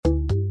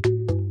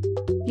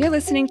You're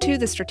listening to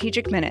The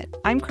Strategic Minute.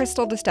 I'm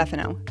Crystal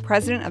DeStefano,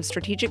 president of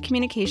Strategic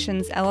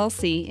Communications,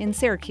 LLC in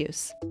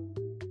Syracuse.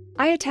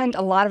 I attend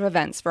a lot of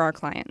events for our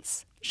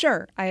clients.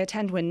 Sure, I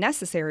attend when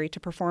necessary to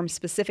perform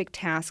specific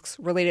tasks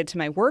related to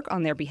my work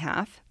on their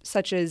behalf,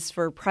 such as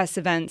for press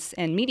events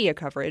and media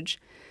coverage,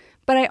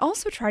 but I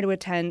also try to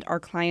attend our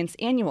clients'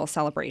 annual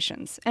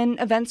celebrations and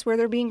events where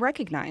they're being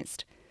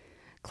recognized.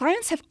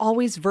 Clients have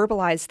always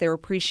verbalized their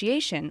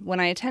appreciation when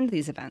I attend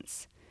these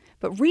events.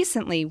 But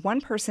recently, one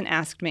person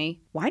asked me,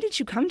 "Why did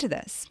you come to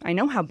this? I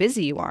know how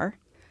busy you are."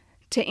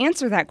 To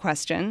answer that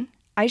question,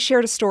 I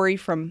shared a story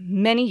from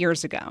many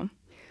years ago.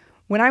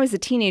 When I was a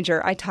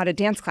teenager, I taught a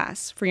dance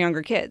class for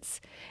younger kids.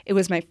 It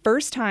was my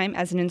first time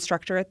as an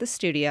instructor at the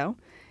studio,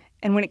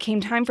 and when it came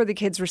time for the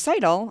kids'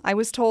 recital, I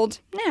was told,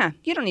 "Nah,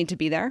 you don't need to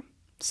be there."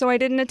 So I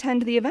didn't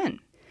attend the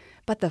event.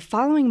 But the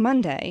following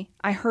Monday,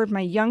 I heard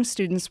my young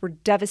students were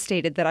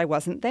devastated that I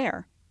wasn't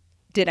there.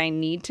 Did I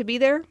need to be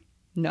there?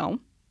 No.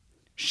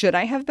 Should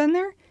I have been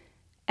there?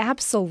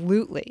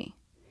 Absolutely.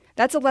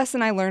 That's a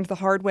lesson I learned the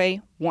hard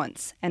way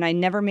once, and I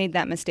never made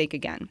that mistake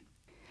again.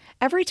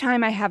 Every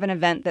time I have an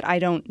event that I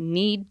don't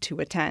need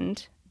to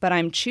attend, but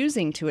I'm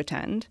choosing to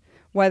attend,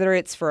 whether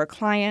it's for a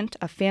client,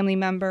 a family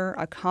member,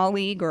 a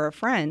colleague, or a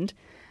friend,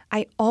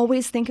 I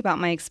always think about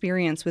my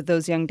experience with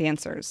those young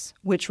dancers,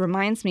 which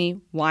reminds me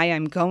why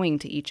I'm going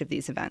to each of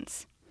these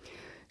events.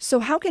 So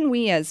how can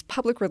we as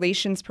public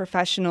relations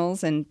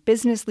professionals and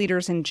business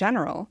leaders in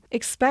general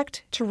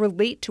expect to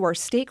relate to our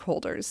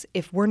stakeholders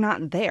if we're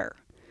not there?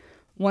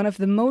 One of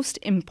the most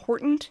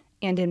important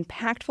and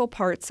impactful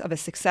parts of a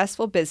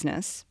successful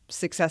business,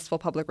 successful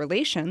public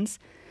relations,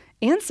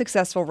 and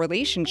successful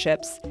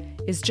relationships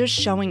is just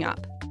showing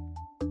up.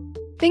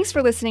 Thanks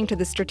for listening to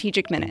The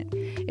Strategic Minute.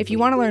 If you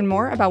want to learn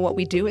more about what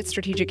we do at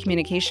Strategic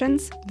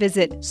Communications,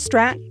 visit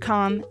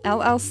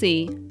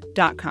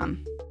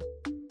stratcomllc.com.